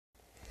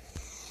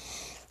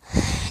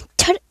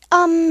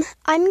I'm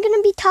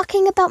gonna be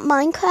talking about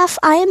Minecraft.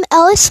 I am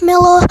Ellis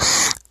Miller.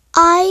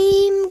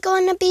 I'm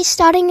gonna be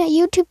starting a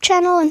YouTube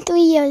channel in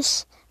 3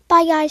 years.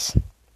 Bye, guys.